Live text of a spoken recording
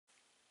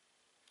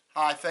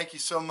Hi, thank you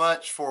so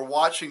much for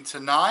watching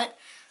tonight.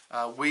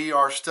 We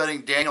are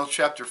studying Daniel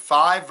chapter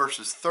 5,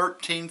 verses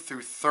 13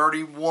 through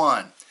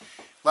 31.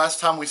 Last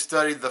time we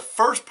studied the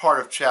first part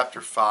of chapter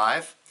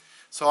 5,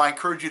 so I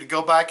encourage you to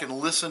go back and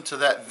listen to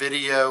that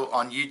video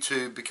on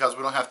YouTube because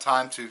we don't have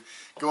time to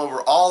go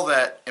over all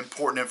that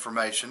important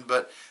information.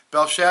 But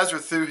Belshazzar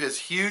threw his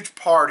huge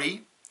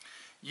party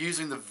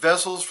using the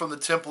vessels from the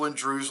temple in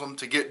Jerusalem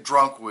to get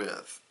drunk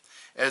with.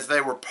 As they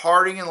were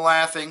partying and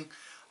laughing,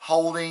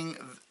 holding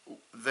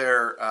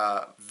their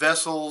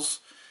vessels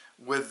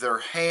with their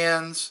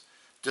hands,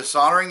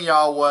 dishonoring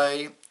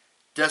Yahweh,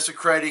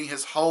 desecrating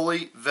his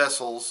holy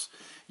vessels,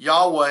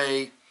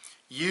 Yahweh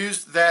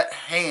used that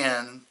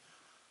hand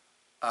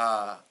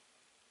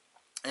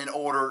in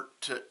order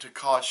to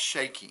cause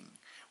shaking.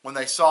 When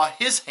they saw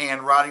his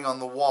hand writing on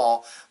the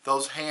wall,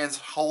 those hands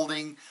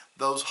holding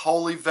those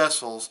holy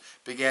vessels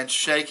began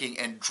shaking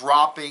and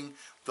dropping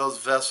those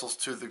vessels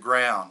to the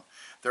ground.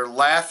 Their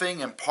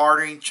laughing and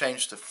partying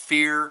changed to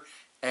fear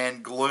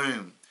and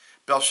gloom.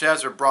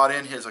 Belshazzar brought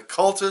in his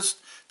occultist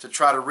to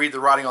try to read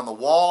the writing on the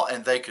wall,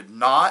 and they could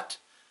not.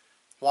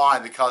 Why?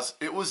 Because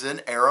it was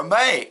in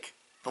Aramaic,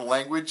 the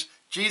language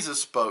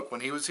Jesus spoke when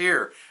he was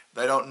here.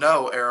 They don't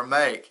know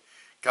Aramaic.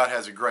 God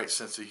has a great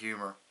sense of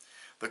humor.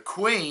 The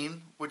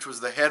queen, which was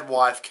the head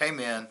wife, came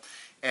in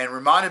and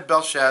reminded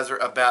Belshazzar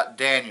about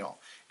Daniel.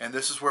 And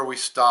this is where we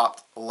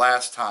stopped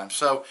last time.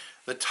 So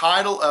the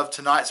title of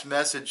tonight's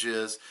message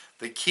is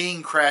The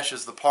King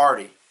Crashes the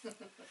Party.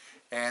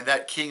 And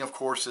that king, of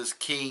course, is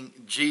King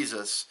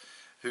Jesus,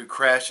 who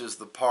crashes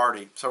the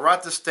party. So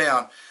write this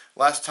down.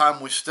 Last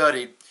time we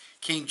studied,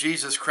 King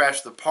Jesus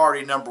crashed the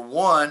party, number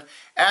 1,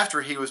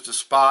 after he was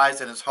despised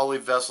and his holy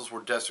vessels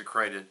were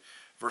desecrated,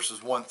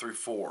 verses 1 through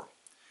 4.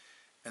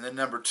 And then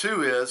number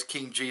 2 is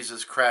King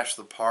Jesus crashed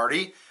the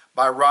party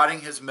by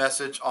writing his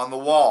message on the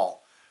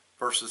wall,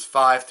 verses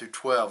 5 through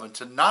 12. And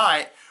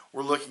tonight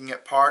we're looking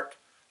at part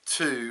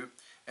 2,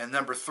 and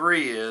number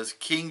 3 is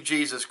King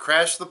Jesus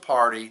crashed the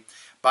party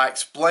by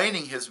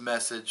explaining his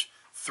message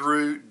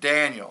through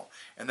Daniel.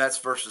 And that's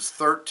verses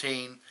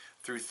 13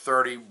 through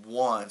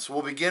 31. So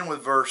we'll begin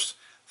with verse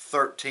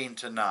 13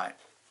 tonight.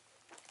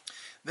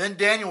 Then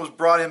Daniel was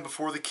brought in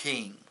before the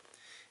king.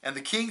 And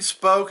the king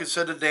spoke and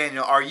said to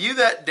Daniel, "Are you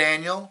that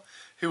Daniel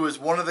who is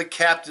one of the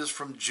captives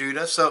from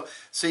Judah?" So,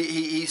 see,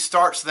 he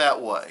starts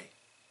that way.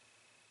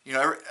 You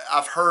know,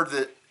 I've heard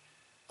that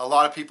a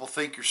lot of people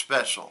think you're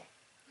special.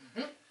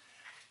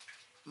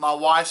 My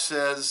wife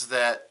says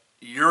that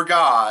your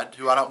God,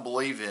 who I don't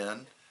believe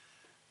in,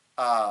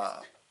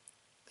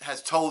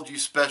 has told you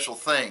special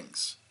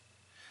things.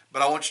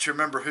 But I want you to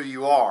remember who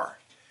you are.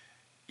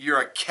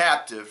 You're a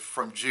captive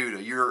from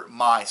Judah. You're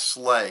my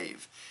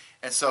slave.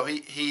 And so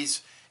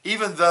he's,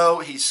 even though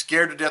he's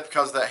scared to death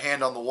because of that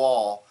hand on the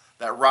wall,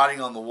 that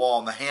writing on the wall,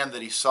 and the hand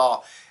that he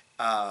saw,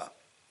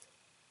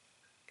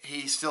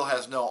 he still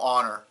has no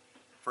honor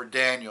for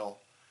Daniel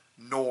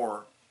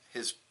nor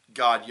his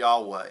God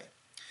Yahweh.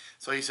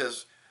 So he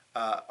says,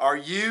 "Are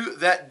you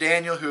that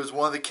Daniel who is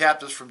one of the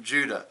captives from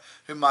Judah,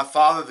 whom my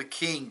father the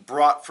king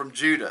brought from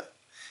Judah?"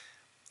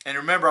 And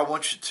remember, I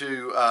want you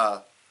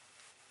to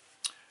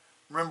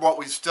remember what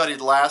we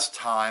studied last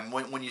time.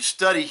 When you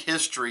study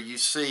history, you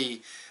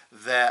see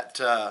that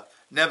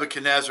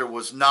Nebuchadnezzar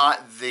was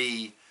not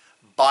the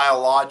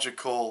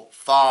biological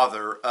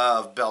father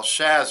of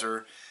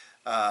Belshazzar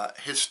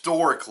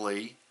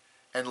historically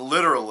and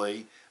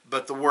literally,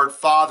 but the word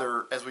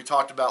father, as we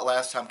talked about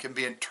last time, can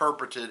be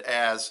interpreted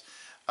as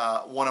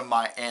one of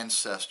my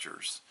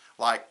ancestors.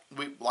 Like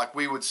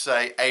we would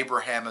say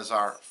Abraham is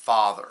our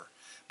father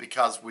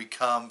because we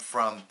come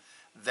from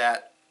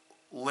that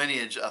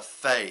lineage of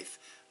faith.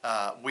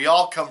 We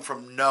all come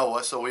from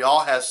Noah, so we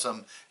all have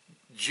some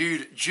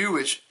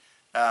Jewish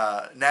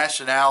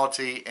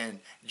nationality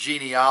and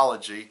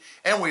genealogy,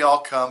 and we all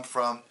come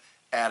from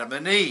Adam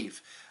and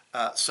Eve.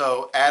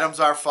 So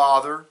Adam's our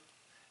father,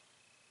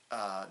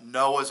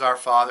 Noah's our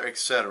father,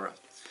 etc.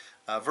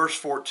 Verse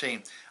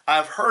 14, "I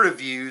have heard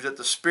of you that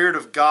the Spirit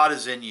of God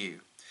is in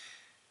you."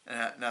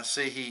 Now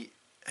see,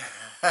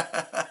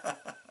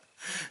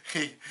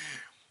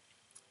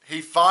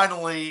 he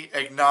finally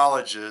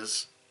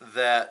acknowledges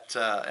that,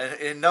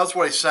 and notice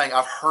what he's saying,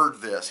 "I've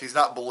heard this." He's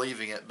not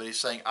believing it, but he's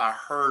saying, "I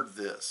heard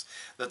this,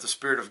 that the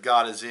Spirit of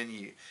God is in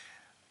you.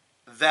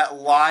 That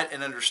light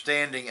and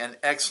understanding and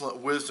excellent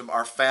wisdom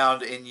are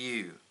found in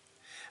you.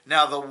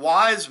 Now the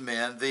wise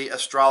men, the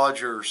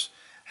astrologers,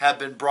 have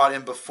been brought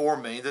in before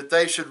me, that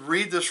they should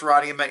read this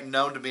writing and make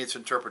known to me its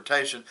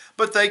interpretation,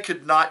 but they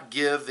could not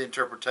give the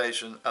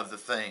interpretation of the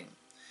thing.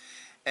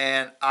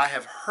 And I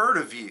have heard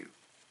of you,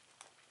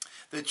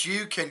 that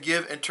you can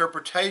give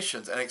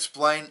interpretations and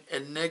explain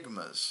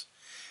enigmas.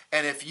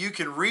 And if you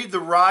can read the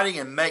writing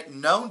and make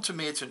known to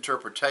me its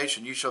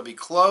interpretation, you shall be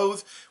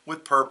clothed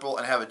with purple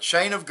and have a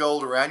chain of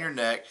gold around your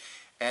neck,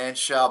 and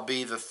shall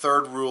be the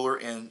third ruler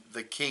in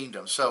the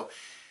kingdom." So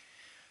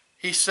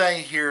he's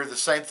saying here the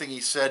same thing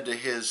he said to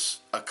his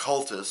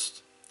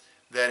occultist,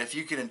 that if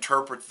you can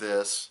interpret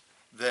this,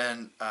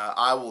 then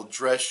I will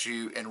dress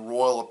you in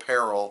royal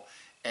apparel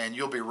and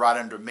you'll be right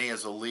under me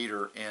as a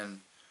leader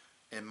in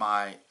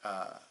my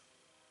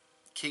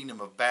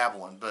kingdom of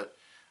Babylon. But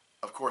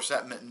of course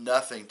that meant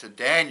nothing to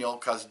Daniel,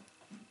 because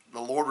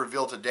the Lord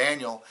revealed to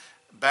Daniel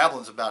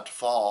Babylon's about to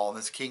fall and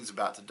this king's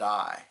about to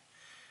die.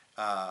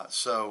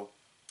 So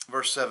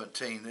verse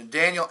 17, and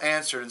Daniel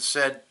answered and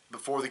said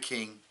before the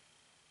king,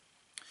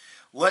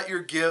 let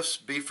your gifts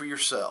be for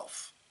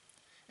yourself,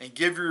 and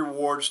give your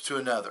rewards to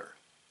another.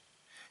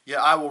 Yet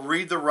I will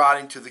read the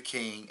writing to the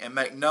king, and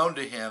make known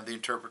to him the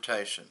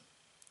interpretation.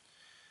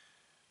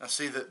 Now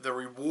see, that the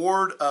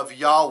reward of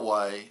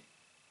Yahweh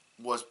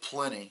was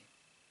plenty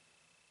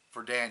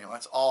for Daniel.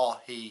 That's all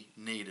he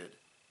needed.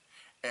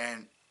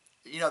 And,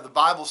 the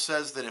Bible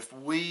says that if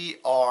we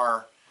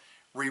are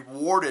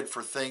rewarded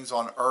for things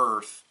on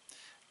earth,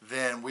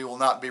 then we will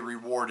not be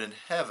rewarded in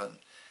heaven.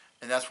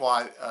 And that's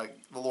why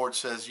the Lord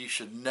says you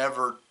should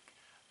never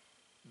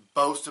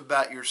boast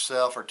about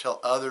yourself or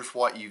tell others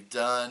what you've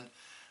done.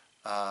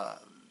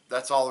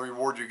 That's all the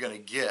reward you're going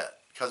to get.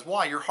 Because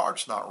why? Your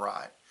heart's not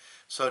right.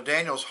 So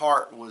Daniel's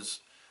heart was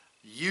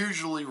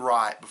usually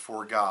right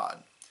before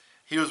God.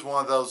 He was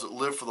one of those that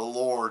lived for the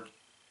Lord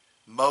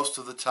most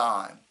of the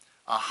time,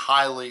 a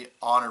highly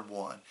honored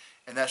one.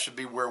 And that should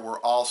be where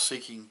we're all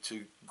seeking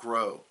to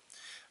grow.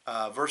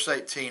 Verse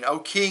 18, O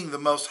King, the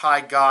Most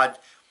High God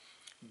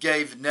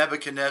gave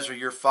Nebuchadnezzar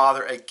your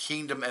father a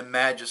kingdom and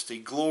majesty,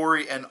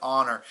 glory and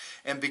honor.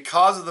 And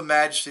because of the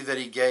majesty that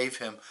he gave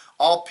him,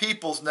 all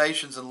peoples,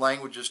 nations, and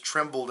languages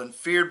trembled and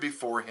feared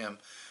before him.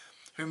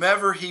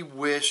 Whomever he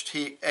wished,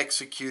 he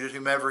executed.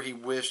 Whomever he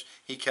wished,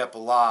 he kept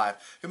alive.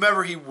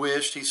 Whomever he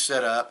wished, he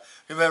set up.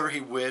 Whomever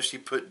he wished, he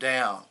put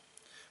down.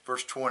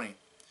 Verse 20.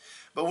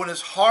 But when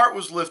his heart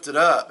was lifted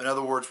up, in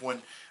other words,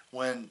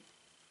 when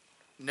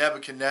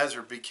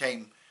Nebuchadnezzar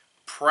became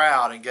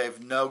proud and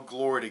gave no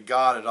glory to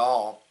God at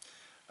all,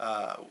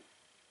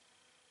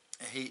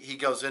 he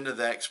goes into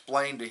that,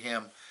 explained to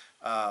him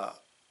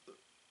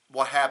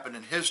what happened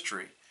in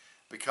history,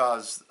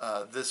 because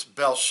this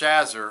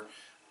Belshazzar,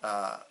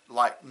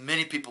 like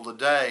many people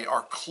today,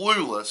 are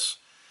clueless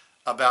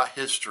about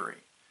history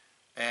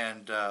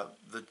and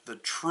the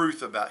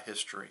truth about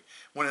history.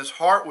 When his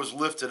heart was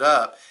lifted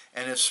up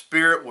and his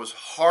spirit was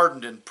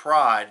hardened in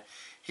pride,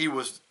 he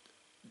was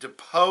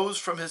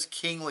deposed from his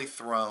kingly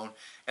throne,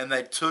 and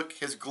they took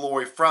his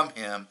glory from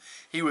him.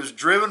 He was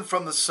driven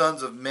from the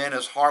sons of men.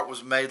 His heart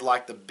was made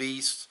like the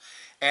beasts,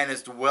 and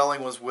his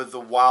dwelling was with the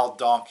wild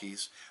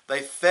donkeys. They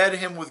fed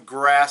him with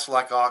grass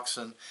like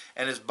oxen,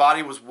 and his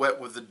body was wet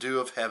with the dew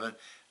of heaven,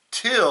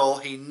 till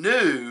he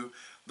knew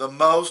the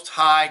Most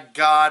High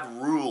God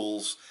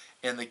rules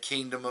in the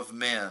kingdom of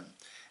men,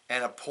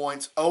 and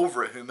appoints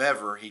over it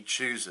whomever he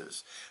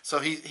chooses. So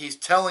he's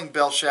telling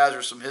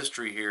Belshazzar some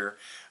history here,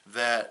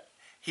 that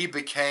he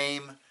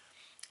became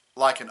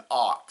like an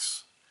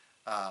ox.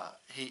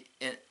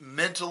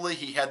 Mentally,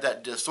 he had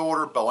that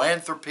disorder,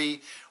 boanthropy,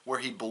 where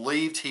he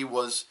believed he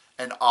was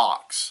an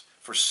ox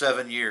for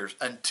 7 years,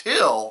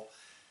 until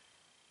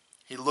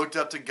he looked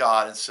up to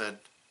God and said,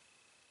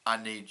 I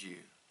need you.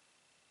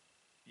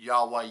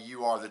 Yahweh,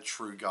 you are the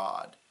true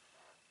God.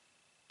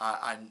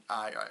 I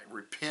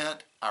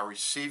repent. I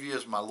receive you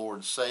as my Lord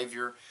and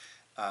Savior.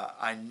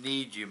 I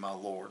need you, my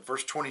Lord.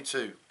 Verse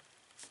 22.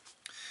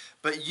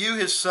 But you,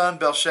 his son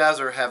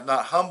Belshazzar, have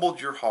not humbled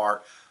your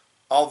heart,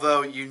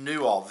 although you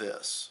knew all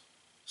this.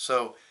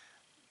 So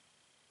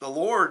the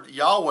Lord,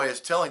 Yahweh, is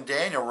telling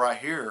Daniel right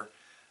here,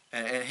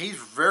 and he's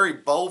very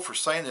bold for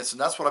saying this, and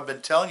that's what I've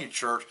been telling you,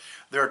 church.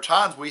 There are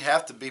times we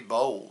have to be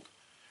bold.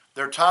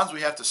 There are times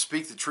we have to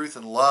speak the truth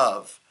in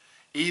love,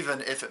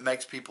 even if it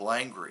makes people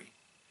angry.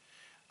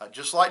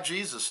 Just like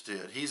Jesus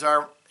did. He's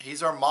our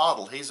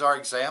model. He's our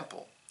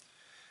example.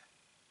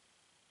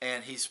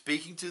 And he's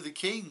speaking to the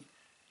king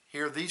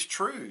here these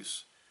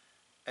truths.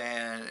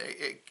 And,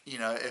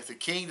 if the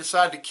king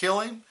decided to kill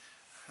him,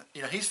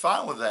 he's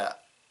fine with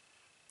that.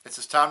 It's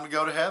his time to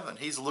go to heaven.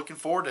 He's looking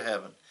forward to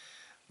heaven.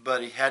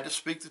 But he had to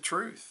speak the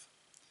truth.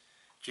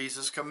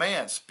 Jesus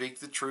commands, speak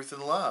the truth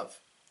in love.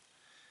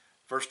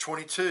 Verse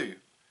 22,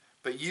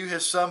 but you,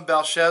 his son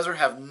Belshazzar,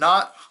 have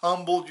not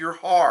humbled your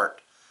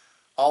heart,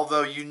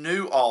 although you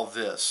knew all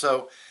this.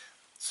 So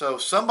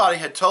somebody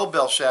had told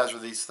Belshazzar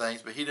these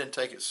things, but he didn't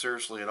take it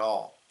seriously at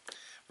all.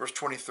 Verse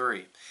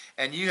 23,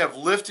 and you have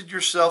lifted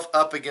yourself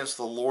up against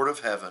the Lord of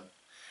heaven.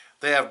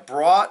 They have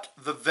brought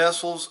the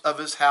vessels of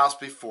his house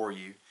before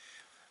you,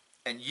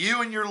 and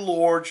you and your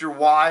lords, your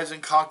wives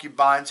and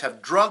concubines,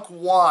 have drunk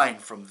wine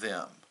from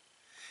them.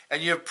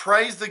 And you have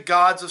praised the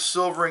gods of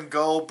silver and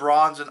gold,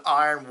 bronze and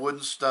iron, wood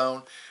and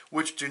stone,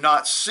 which do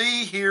not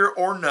see, hear,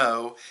 or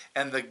know,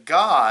 and the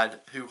God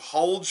who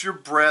holds your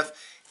breath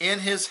in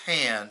his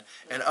hand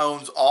and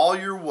owns all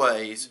your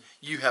ways,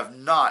 you have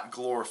not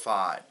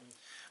glorified.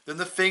 Then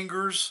the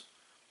fingers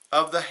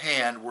of the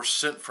hand were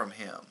sent from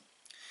him.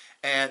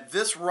 And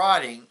this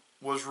writing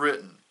was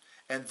written,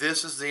 and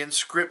this is the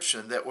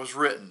inscription that was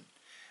written.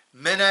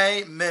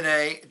 Mene,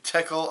 Mene,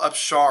 Tekel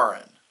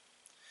Upsharon.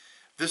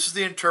 This is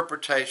the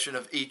interpretation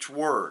of each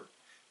word.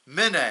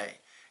 Mene,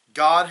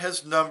 God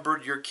has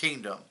numbered your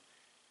kingdom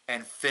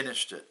and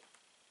finished it.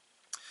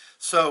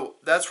 So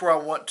that's where I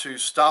want to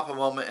stop a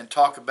moment and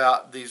talk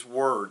about these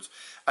words.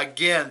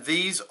 Again,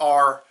 these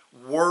are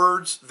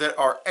words that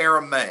are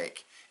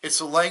Aramaic. It's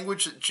a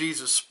language that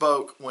Jesus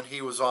spoke when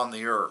he was on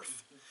the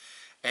earth.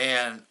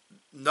 And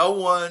no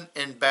one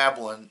in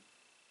Babylon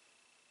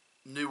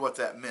knew what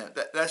that meant.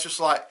 That's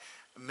just like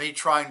me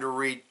trying to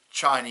read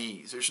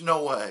Chinese. There's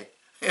no way.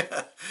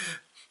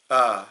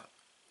 The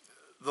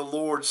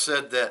Lord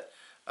said that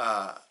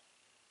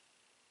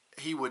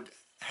he would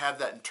have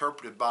that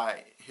interpreted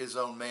by his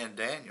own man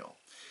Daniel.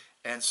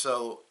 And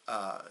so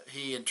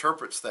he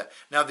interprets that.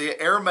 Now the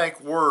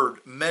Aramaic word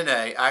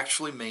mene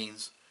actually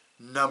means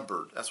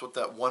numbered. That's what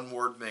that one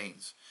word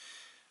means.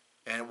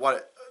 And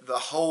what the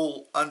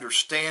whole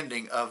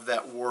understanding of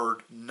that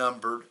word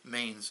numbered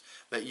means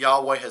that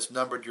Yahweh has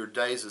numbered your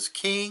days as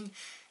king.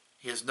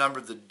 He has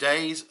numbered the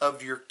days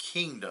of your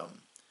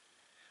kingdom.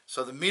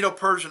 So the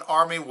Medo-Persian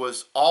army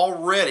was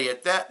already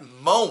at that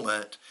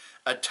moment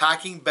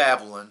attacking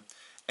Babylon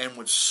and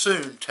would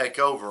soon take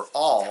over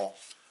all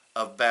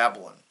of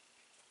Babylon.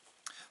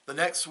 The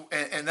next,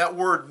 and that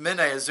word mene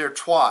is there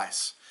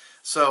twice.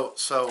 So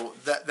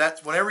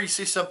that's whenever you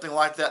see something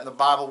like that in the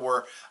Bible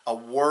where a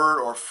word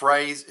or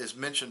phrase is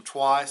mentioned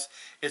twice,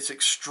 it's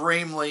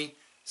extremely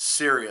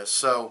serious.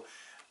 So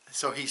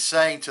he's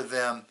saying to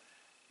them,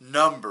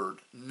 numbered.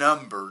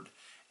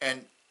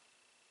 And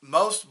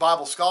most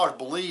Bible scholars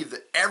believe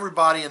that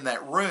everybody in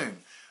that room,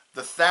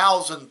 the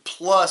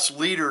 1,000+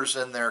 leaders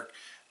and their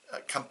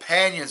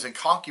companions and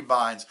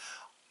concubines,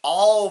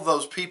 all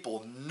those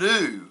people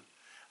knew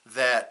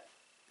that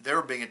they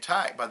were being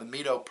attacked by the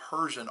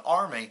Medo-Persian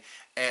army,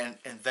 and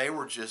they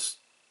were just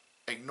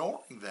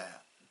ignoring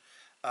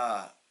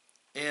that.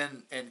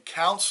 In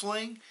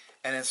counseling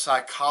and in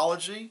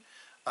psychology,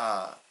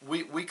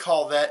 we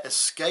call that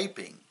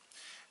escaping.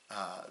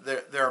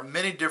 There are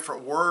many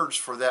different words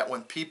for that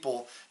when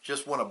people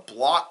just want to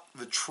block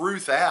the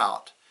truth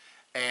out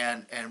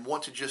and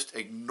want to just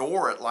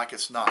ignore it like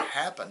it's not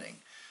happening.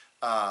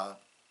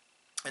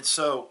 And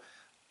so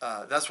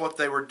that's what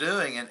they were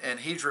doing, and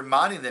he's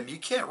reminding them, you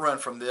can't run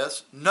from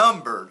this.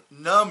 Numbered.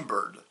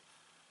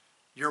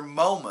 Your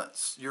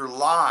moments, your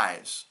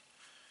lives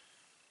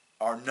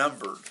are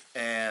numbered,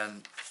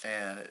 and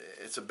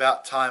it's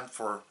about time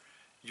for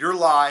your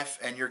life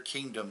and your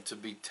kingdom to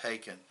be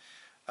taken.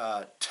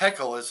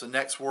 Tekel is the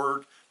next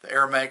word. The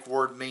Aramaic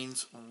word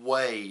means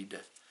weighed.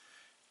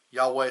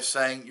 Yahweh is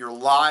saying your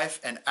life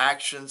and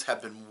actions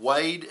have been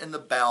weighed in the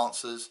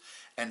balances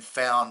and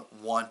found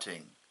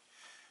wanting.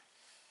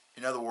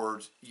 In other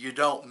words, you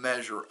don't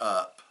measure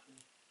up.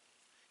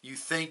 You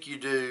think you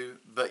do,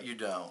 but you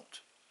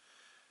don't.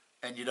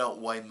 And you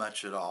don't weigh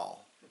much at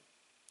all.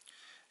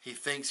 He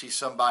thinks he's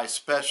somebody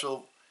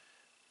special.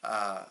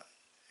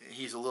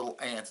 He's a little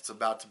ant that's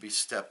about to be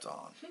stepped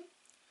on.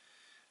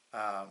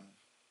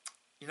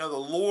 The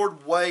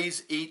Lord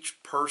weighs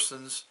each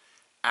person's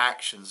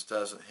actions,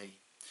 doesn't he?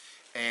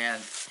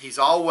 And he's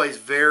always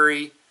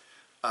very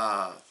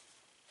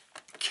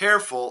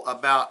careful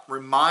about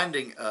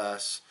reminding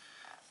us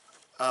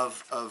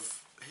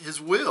of his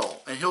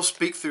will. And he'll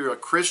speak through a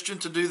Christian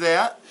to do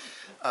that.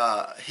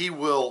 He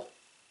will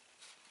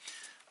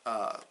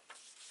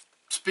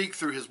speak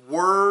through his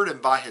word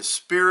and by his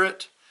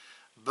spirit.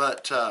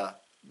 But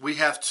we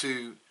have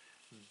to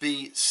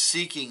be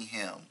seeking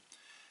him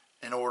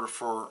in order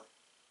for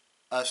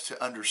us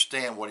to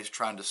understand what he's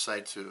trying to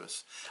say to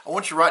us. I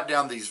want you to write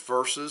down these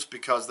verses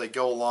because they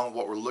go along with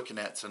what we're looking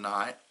at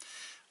tonight.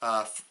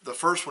 The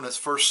first one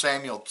is 1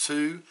 Samuel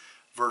 2,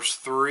 verse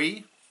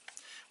 3,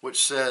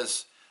 which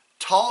says,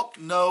 "Talk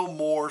no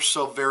more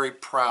so very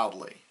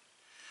proudly.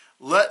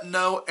 Let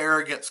no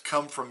arrogance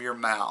come from your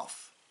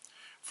mouth.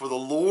 For the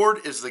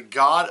Lord is the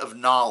God of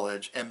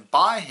knowledge, and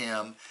by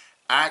him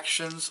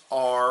actions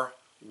are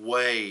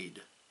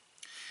weighed."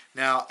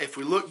 Now, if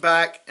we look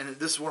back, and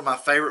this is one of my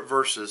favorite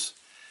verses,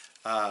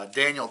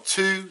 Daniel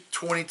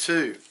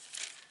 2:22,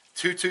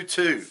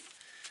 2:22.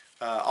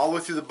 All the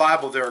way through the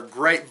Bible, there are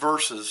great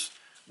verses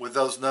with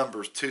those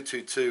numbers,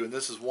 2:22, and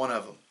this is one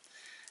of them.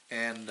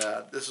 And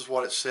this is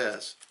what it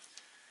says.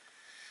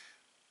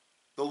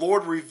 The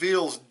Lord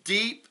reveals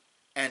deep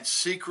and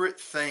secret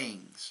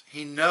things.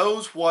 He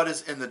knows what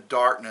is in the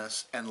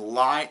darkness, and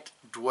light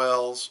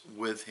dwells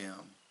with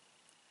him.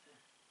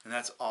 And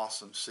that's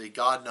awesome. See,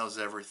 God knows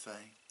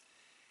everything.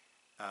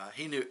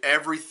 He knew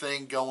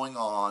everything going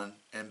on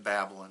in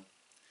Babylon.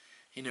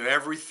 He knew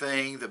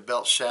everything that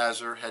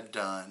Belshazzar had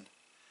done.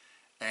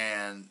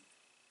 And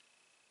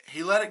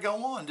he let it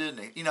go on,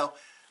 didn't he?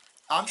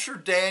 I'm sure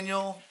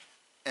Daniel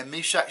and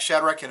Meshach,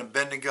 Shadrach, and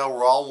Abednego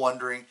were all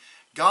wondering,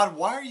 God,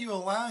 why are you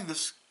allowing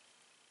this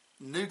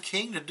new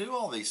king to do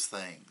all these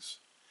things?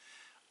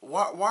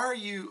 Why are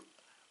you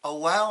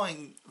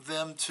allowing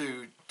them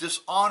to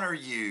dishonor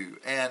you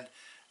and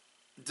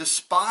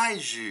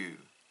despise you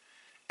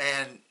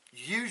and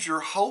use your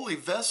holy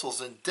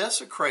vessels and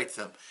desecrate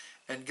them?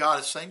 And God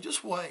is saying,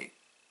 just wait.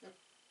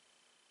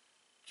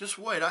 Just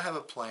wait. I have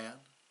a plan.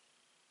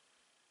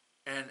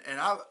 And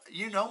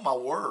you know my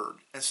word.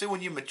 And see,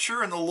 when you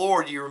mature in the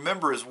Lord, you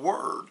remember his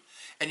word.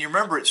 And you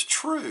remember it's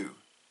true.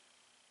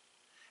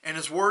 And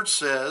his word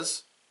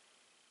says,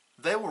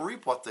 they will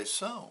reap what they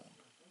sown.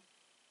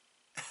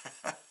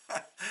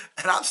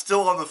 And I'm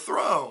still on the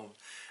throne.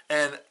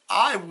 And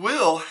I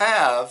will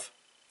have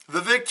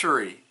the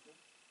victory.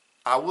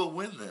 I will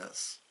win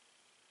this.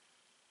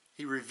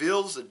 He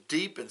reveals the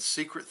deep and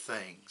secret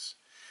things.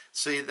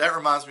 See, that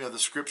reminds me of the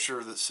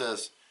scripture that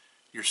says,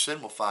 your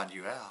sin will find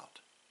you out.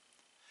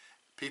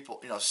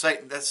 People,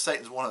 Satan, that's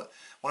Satan's one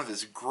of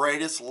his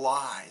greatest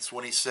lies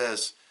when he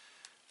says,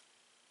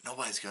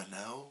 nobody's going to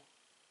know.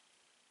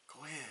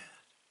 Go ahead.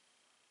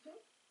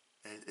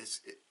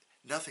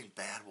 Nothing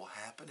bad will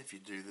happen if you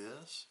do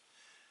this.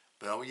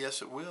 But oh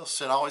yes, it will.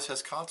 Sin always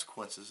has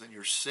consequences, and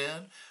your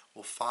sin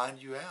will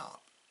find you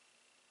out.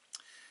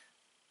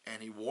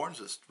 And he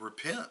warns us,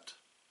 repent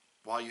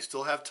while you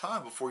still have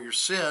time before your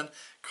sin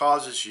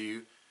causes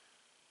you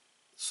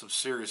some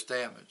serious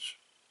damage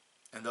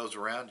and those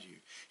around you.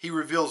 He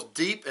reveals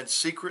deep and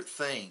secret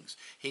things.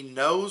 He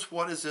knows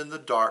what is in the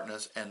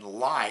darkness, and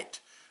light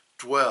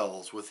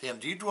dwells with him.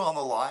 Do you dwell in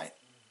the light?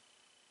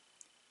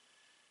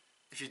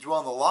 If you dwell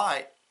in the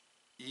light,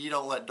 you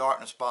don't let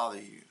darkness bother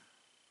you.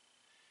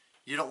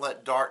 You don't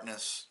let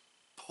darkness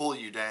pull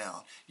you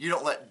down. You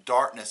don't let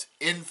darkness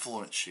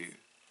influence you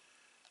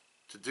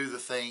to do the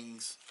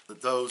things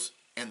that those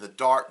in the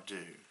dark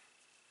do.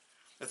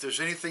 If there's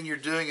anything you're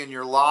doing in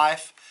your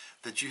life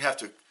that you have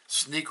to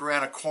sneak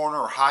around a corner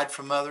or hide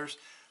from others,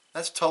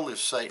 that's totally of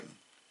Satan.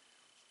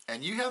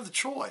 And you have the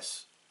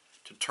choice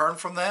to turn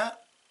from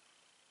that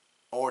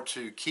or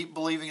to keep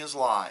believing his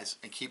lies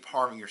and keep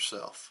harming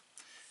yourself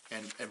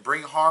and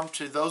bring harm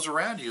to those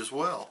around you as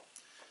well.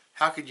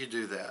 How could you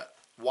do that?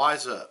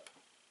 Wise up.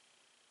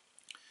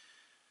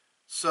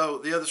 So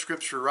the other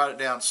scripture, write it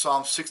down,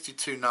 Psalm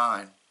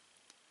 62:9.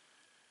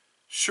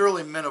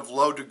 Surely men of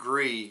low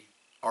degree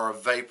are a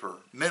vapor.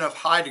 Men of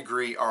high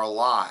degree are a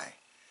lie.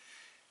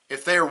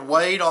 If they are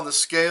weighed on the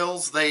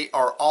scales, they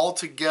are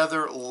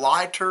altogether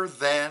lighter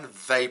than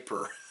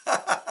vapor.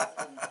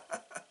 How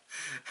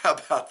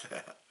about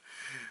that?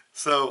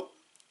 So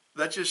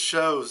that just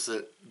shows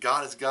that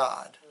God is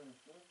God.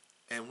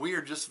 And we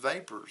are just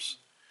vapors.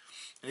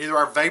 And either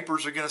our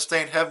vapors are going to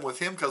stay in heaven with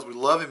him because we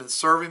love him and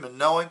serve him and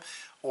know him,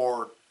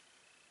 or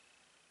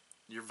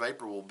your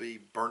vapor will be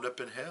burned up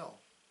in hell.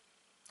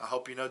 I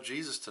hope you know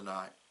Jesus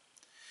tonight.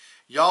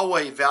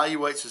 Yahweh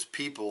evaluates his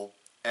people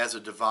as a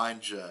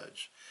divine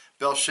judge.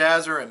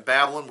 Belshazzar and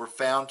Babylon were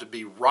found to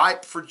be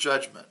ripe for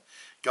judgment.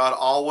 God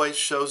always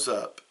shows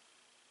up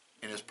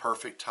in his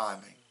perfect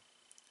timing.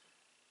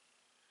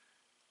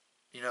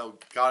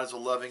 God is a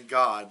loving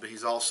God, but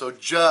he's also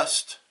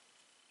just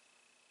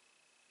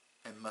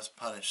and must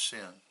punish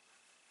sin.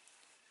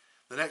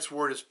 The next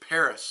word is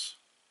Paris.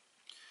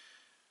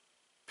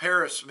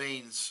 Paris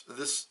means,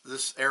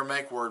 this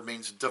Aramaic word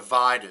means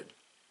divided.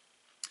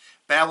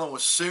 Babylon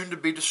was soon to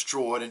be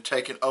destroyed and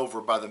taken over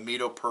by the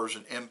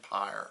Medo-Persian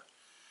Empire.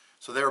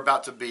 So they were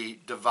about to be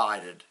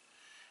divided.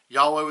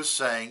 Yahweh was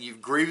saying,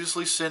 you've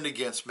grievously sinned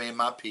against me and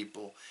my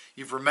people.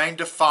 You've remained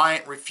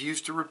defiant,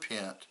 refused to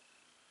repent.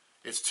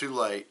 It's too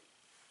late.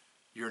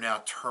 You're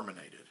now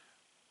terminated.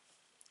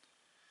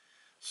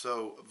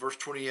 So verse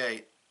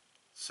 28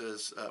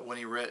 says, when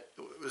he read,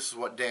 this is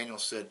what Daniel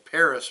said,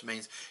 Paris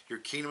means your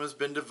kingdom has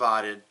been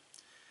divided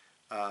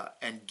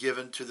and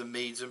given to the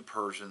Medes and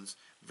Persians.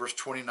 Verse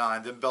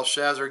 29, then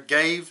Belshazzar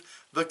gave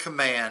the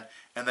command,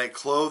 and they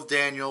clothed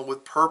Daniel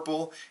with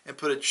purple and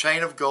put a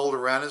chain of gold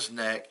around his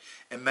neck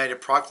and made a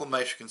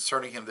proclamation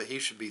concerning him that he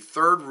should be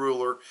third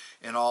ruler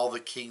in all the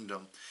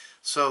kingdom.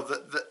 So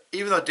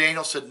even though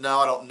Daniel said, no,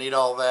 I don't need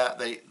all that,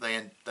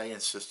 they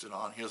insisted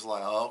on it. He was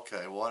like, oh,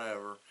 okay,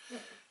 whatever,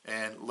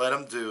 and let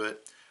him do it.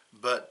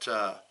 But,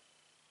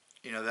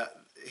 that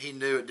he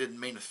knew it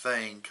didn't mean a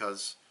thing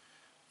because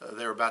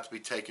they were about to be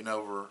taken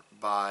over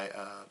by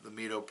the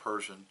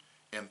Medo-Persian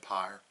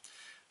Empire.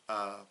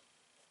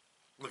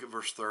 Look at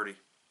verse 30.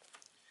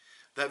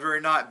 That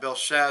very night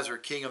Belshazzar,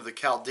 king of the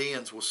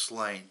Chaldeans, was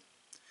slain,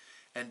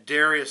 and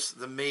Darius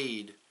the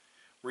Mede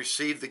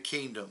received the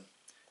kingdom,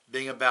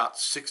 being about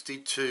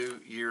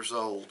 62 years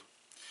old.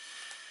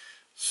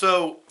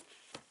 So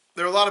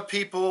there are a lot of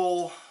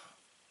people,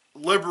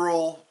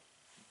 liberal,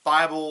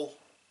 Bible,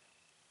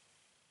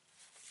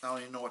 I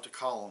don't even know what to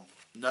call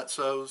them,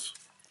 nutsos,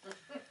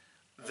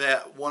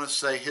 that want to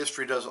say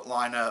history doesn't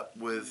line up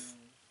with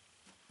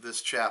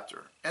this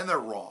chapter. And they're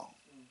wrong.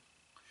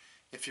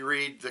 If you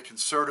read the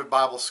conservative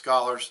Bible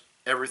scholars,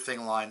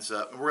 everything lines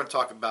up. And we're going to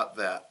talk about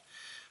that.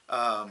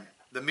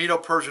 The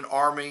Medo-Persian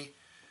army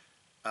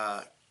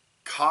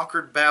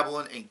conquered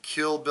Babylon and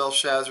killed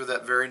Belshazzar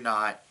that very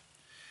night.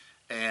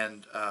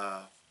 And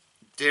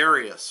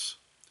Darius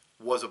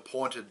was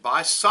appointed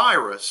by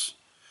Cyrus,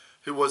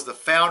 who was the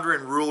founder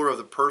and ruler of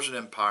the Persian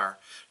Empire,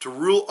 to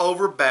rule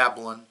over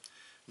Babylon,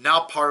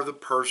 now part of the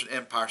Persian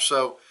Empire.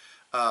 So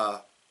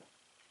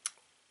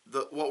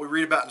what we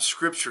read about in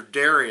Scripture,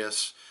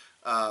 Darius,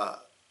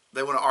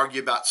 they want to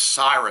argue about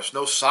Cyrus.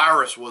 No,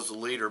 Cyrus was the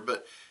leader,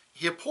 but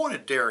he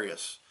appointed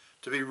Darius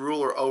to be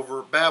ruler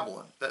over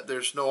Babylon.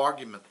 There's no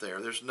argument there.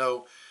 There's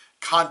no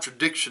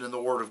contradiction in the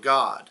Word of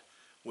God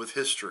with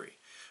history.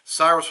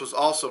 Cyrus was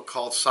also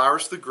called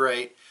Cyrus the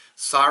Great,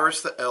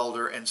 Cyrus the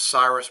Elder, and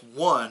Cyrus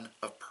I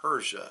of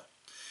Persia.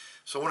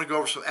 So I want to go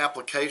over some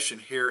application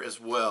here as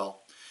well.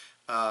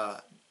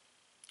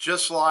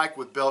 Just like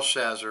with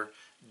Belshazzar,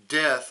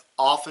 death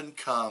often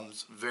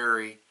comes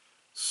very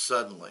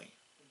suddenly.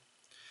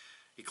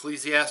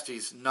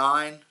 Ecclesiastes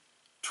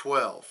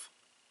 9:12.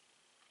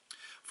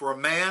 For a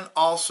man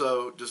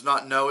also does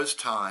not know his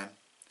time.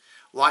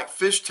 Like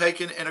fish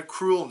taken in a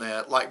cruel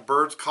net, like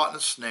birds caught in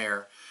a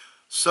snare,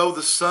 so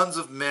the sons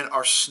of men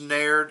are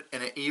snared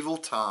in an evil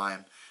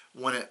time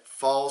when it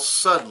falls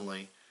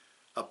suddenly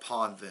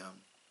upon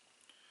them.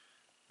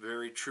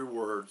 Very true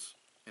words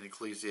in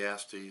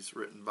Ecclesiastes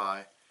written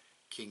by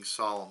King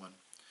Solomon.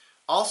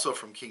 Also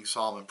from King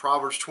Solomon,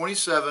 Proverbs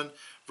 27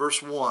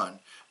 verse 1.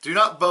 Do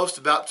not boast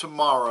about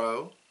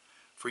tomorrow,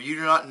 for you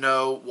do not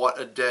know what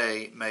a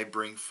day may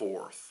bring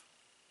forth.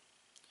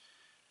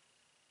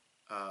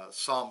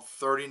 Psalm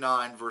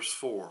 39 verse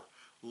 4.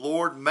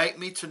 Lord, make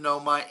me to know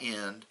my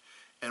end,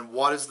 and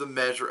what is the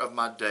measure of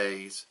my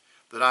days,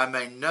 that I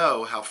may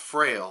know how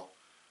frail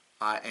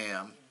I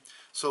am.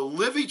 So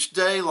live each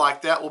day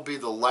like that will be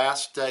the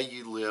last day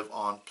you live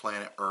on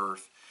planet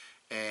Earth,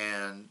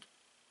 and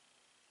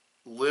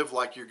live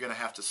like you're going to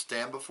have to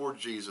stand before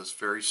Jesus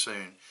very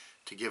soon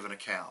to give an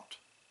account.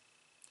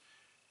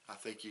 I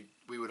think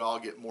we would all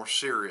get more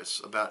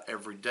serious about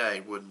every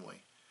day, wouldn't we?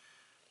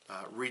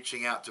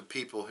 Reaching out to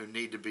people who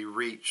need to be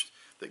reached,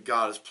 that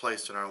God has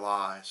placed in our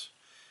lives.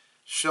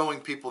 Showing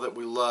people that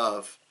we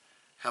love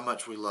how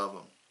much we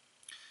love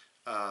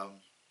them.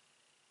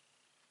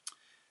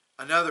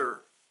 Another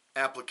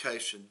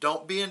application,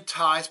 don't be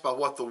enticed by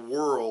what the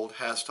world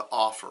has to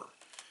offer.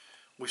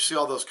 We see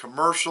all those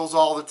commercials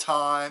all the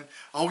time.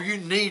 Oh, you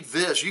need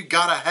this. You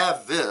got to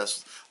have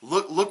this.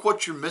 Look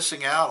what you're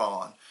missing out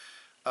on.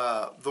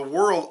 The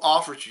world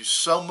offers you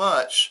so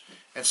much,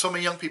 and so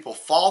many young people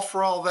fall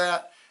for all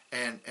that,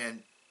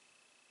 and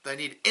they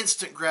need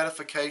instant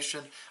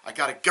gratification. I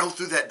got to go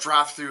through that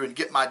drive-thru and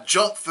get my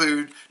junk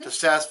food to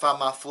satisfy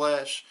my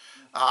flesh.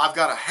 I've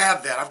got to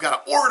have that. I've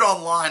got to order it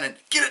online and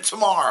get it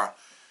tomorrow.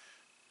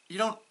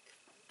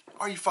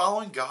 Are you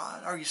following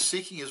God? Are you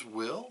seeking His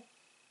will?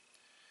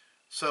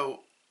 So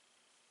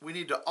we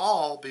need to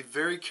all be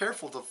very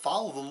careful to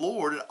follow the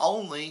Lord and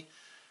only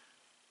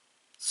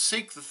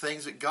seek the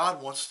things that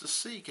God wants to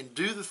seek and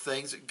do the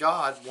things that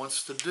God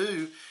wants to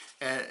do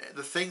and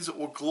the things that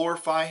will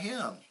glorify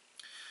Him.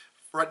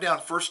 Write down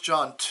 1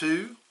 John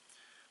 2,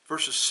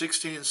 verses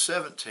 16 and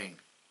 17.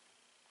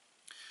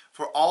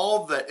 For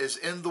all that is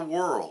in the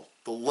world,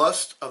 the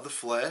lust of the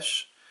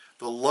flesh,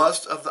 the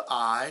lust of the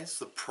eyes,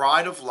 the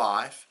pride of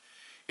life,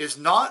 is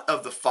not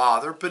of the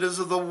Father, but is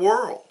of the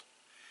world.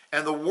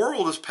 And the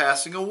world is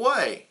passing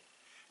away,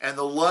 and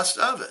the lust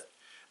of it.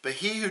 But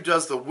he who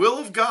does the will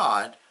of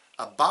God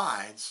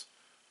abides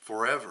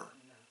forever.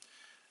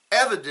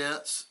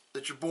 Evidence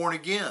that you're born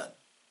again.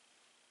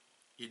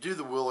 You do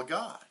the will of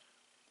God.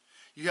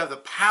 You have the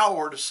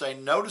power to say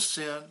no to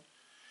sin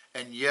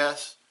and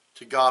yes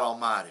to God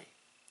Almighty.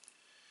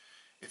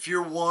 If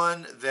you're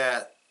one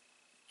that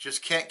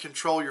just can't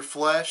control your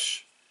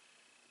flesh,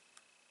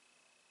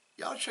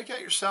 you ought to check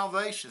out your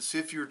salvation, see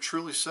if you're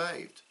truly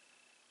saved.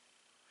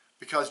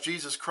 Because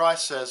Jesus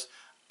Christ says,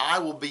 I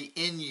will be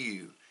in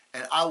you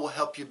and I will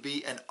help you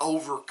be an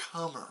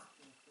overcomer.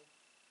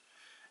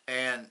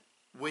 And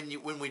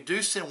when we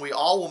do sin, we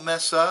all will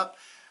mess up.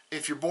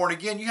 If you're born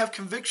again, you have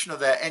conviction of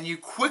that and you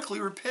quickly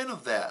repent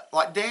of that,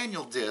 like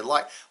Daniel did,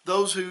 like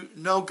those who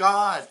know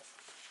God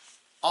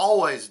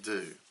always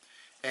do.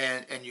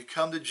 And you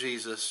come to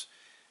Jesus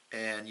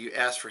and you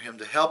ask for Him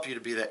to help you to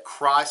be that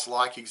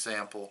Christ-like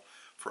example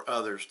for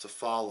others to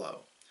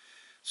follow.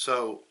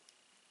 So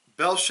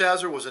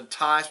Belshazzar was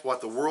enticed by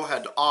what the world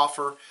had to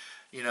offer.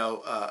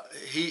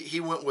 He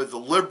went with the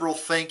liberal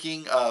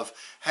thinking of,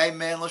 hey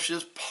man, let's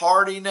just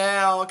party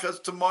now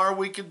because tomorrow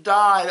we could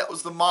die. That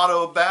was the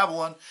motto of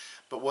Babylon.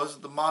 But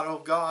wasn't the motto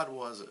of God,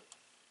 was it?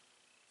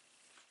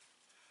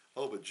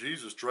 Oh, but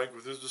Jesus drank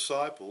with His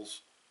disciples.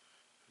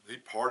 He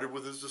partied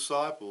with His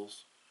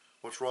disciples.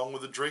 What's wrong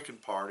with a drinking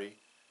party?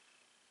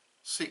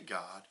 Seek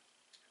God.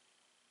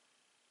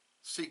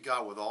 Seek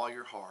God with all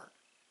your heart.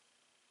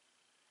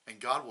 And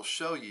God will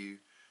show you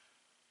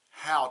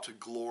how to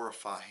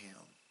glorify Him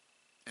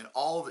in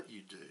all that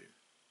you do.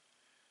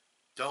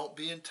 Don't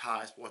be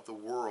enticed by what the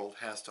world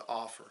has to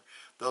offer.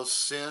 Those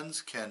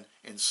sins can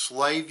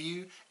enslave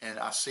you, and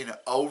I've seen it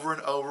over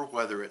and over,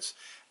 whether it's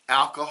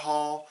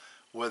alcohol,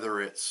 whether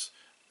it's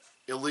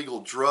illegal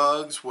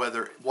drugs,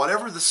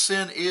 whatever the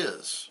sin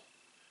is,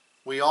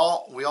 we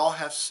all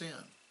have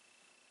sin.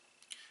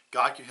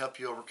 God can help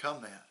you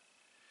overcome that.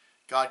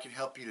 God can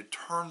help you to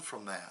turn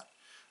from that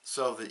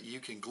so that you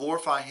can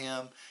glorify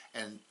Him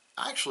and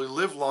actually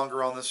live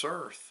longer on this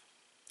earth.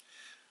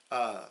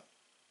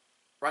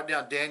 Write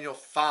down Daniel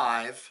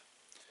 5,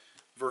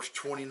 verse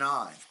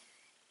 29.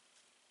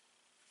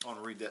 I want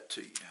to read that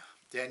to you.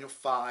 Daniel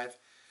 5,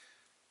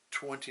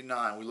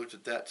 29. We looked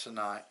at that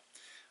tonight.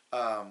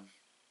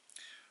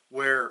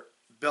 Where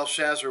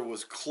Belshazzar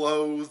was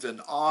clothed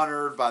and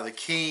honored by the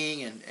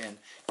king and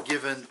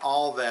given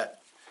all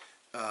that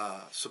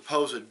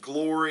supposed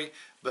glory,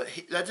 but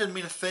that didn't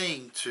mean a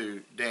thing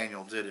to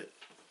Daniel, did it?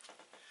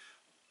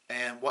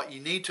 And what you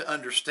need to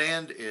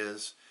understand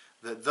is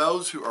that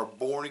those who are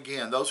born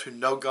again, those who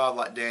know God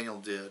like Daniel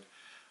did,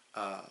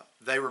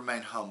 they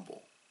remain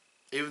humble.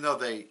 Even though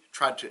they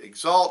tried to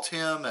exalt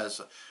him as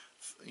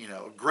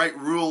a great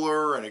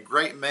ruler and a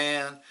great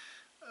man,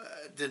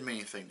 it didn't mean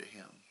anything to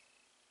him.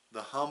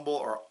 The humble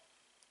are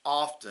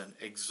often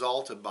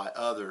exalted by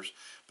others,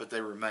 but they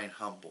remain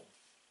humble.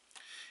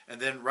 And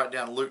then write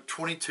down Luke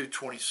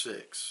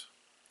 22:26.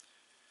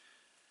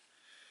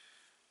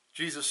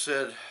 Jesus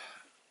said,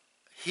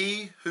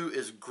 "He who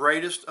is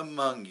greatest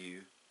among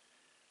you,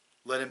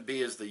 let him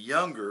be as the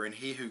younger, and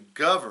he who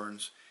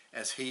governs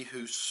as he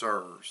who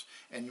serves."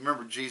 And you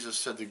remember Jesus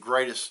said the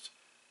greatest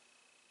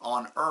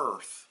on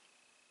earth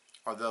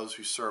are those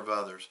who serve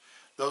others.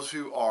 Those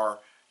who are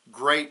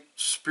great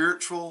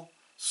spiritual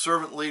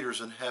servant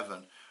leaders in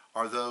heaven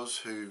are those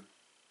who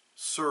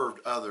served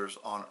others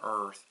on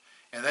earth.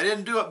 And they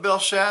didn't do what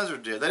Belshazzar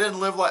did. They didn't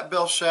live like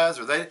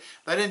Belshazzar. They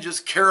didn't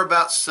just care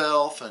about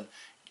self and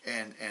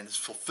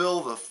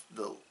fulfill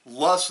the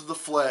lust of the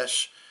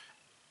flesh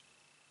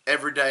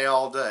every day,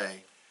 all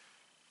day.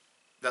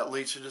 That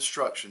leads to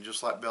destruction,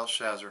 just like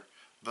Belshazzar.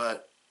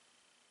 But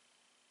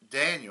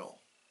Daniel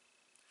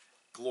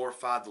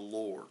glorified the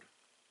Lord.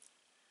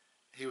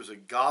 He was a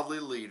godly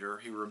leader.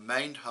 He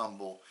remained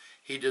humble.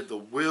 He did the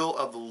will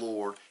of the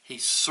Lord. He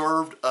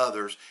served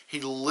others.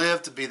 He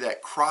lived to be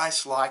that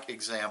Christ-like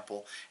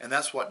example. And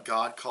that's what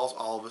God calls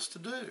all of us to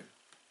do.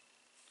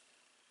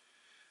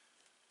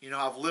 You know,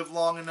 I've lived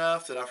long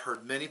enough that I've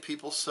heard many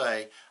people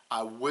say,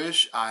 "I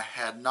wish I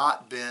had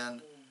not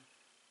been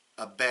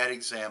a bad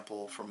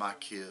example for my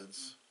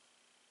kids."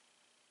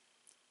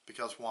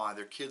 Because why?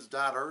 Their kids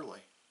died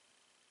early.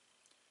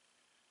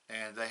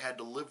 And they had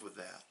to live with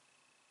that.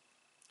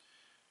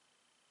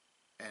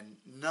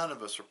 And none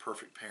of us are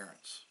perfect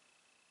parents.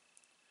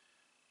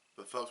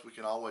 But folks, we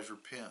can always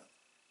repent.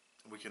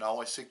 We can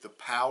always seek the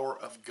power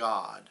of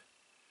God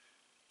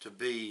to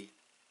be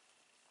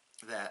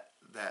that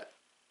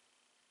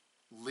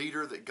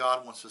leader that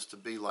God wants us to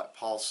be. Like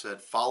Paul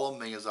said, "Follow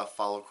me as I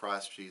follow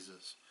Christ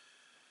Jesus."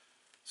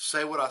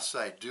 Say what I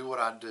say, do what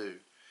I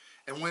do.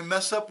 And when we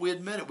mess up, we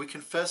admit it. We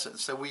confess it and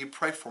say, "Will you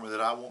pray for me that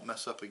I won't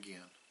mess up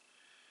again?"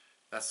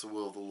 That's the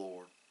will of the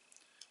Lord.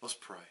 Let's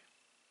pray.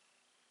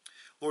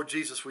 Lord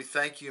Jesus, we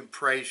thank you and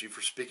praise you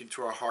for speaking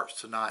to our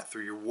hearts tonight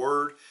through your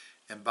word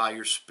and by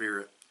your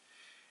Spirit.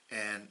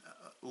 And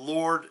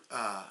Lord,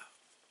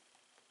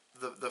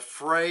 the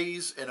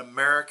phrase in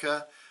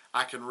America,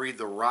 "I can read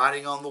the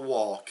writing on the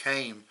wall,"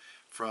 came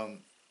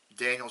from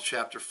Daniel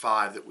chapter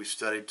 5 that we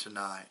studied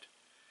tonight.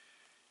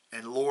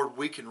 And Lord,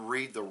 we can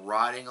read the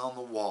writing on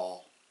the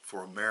wall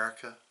for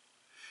America.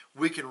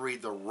 We can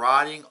read the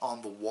writing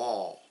on the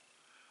wall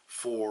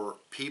for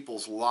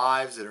people's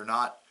lives that are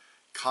not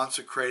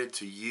consecrated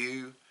to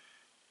you.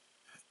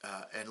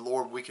 And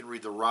Lord, we can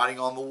read the writing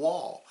on the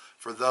wall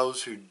for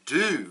those who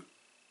do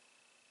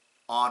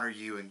honor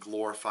you and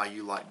glorify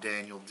you like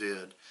Daniel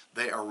did.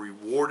 They are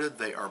rewarded.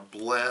 They are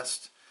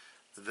blessed.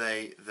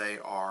 They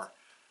are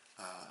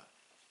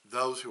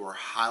those who are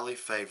highly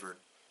favored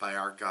by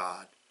our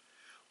God.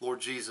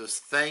 Lord Jesus,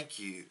 thank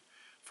you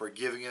for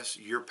giving us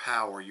your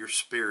power, your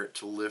Spirit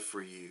to live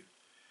for you.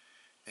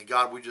 And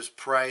God, we just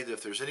pray that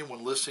if there's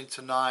anyone listening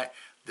tonight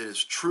that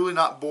is truly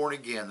not born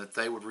again, that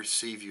they would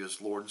receive you as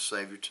Lord and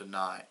Savior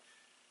tonight.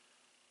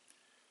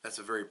 That's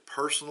a very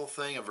personal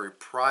thing, a very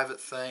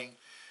private thing.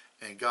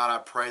 And God, I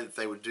pray that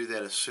they would do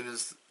that as soon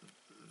as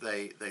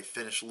they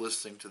finish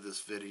listening to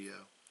this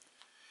video.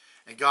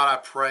 And God, I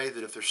pray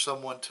that if there's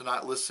someone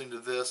tonight listening to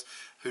this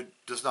who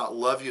does not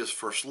love you as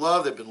first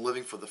love, they've been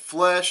living for the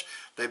flesh,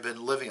 they've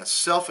been living a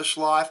selfish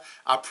life,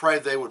 I pray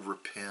they would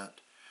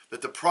repent.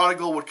 That the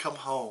prodigal would come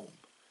home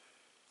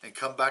and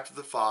come back to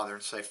the Father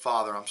and say,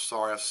 "Father, I'm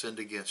sorry, I've sinned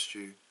against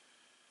you."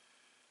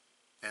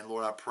 And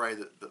Lord, I pray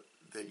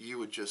that you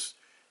would just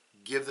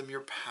give them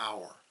your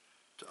power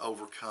to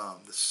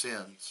overcome the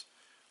sins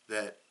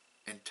that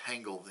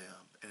entangle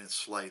them and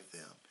enslave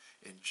them.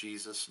 In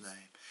Jesus'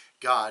 name.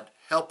 God,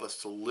 help us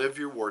to live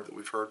your word that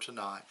we've heard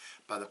tonight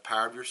by the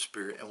power of your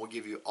Spirit, and we'll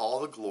give you all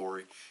the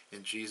glory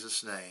in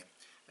Jesus' name.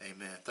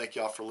 Amen. Thank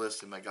you all for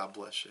listening. May God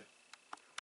bless you.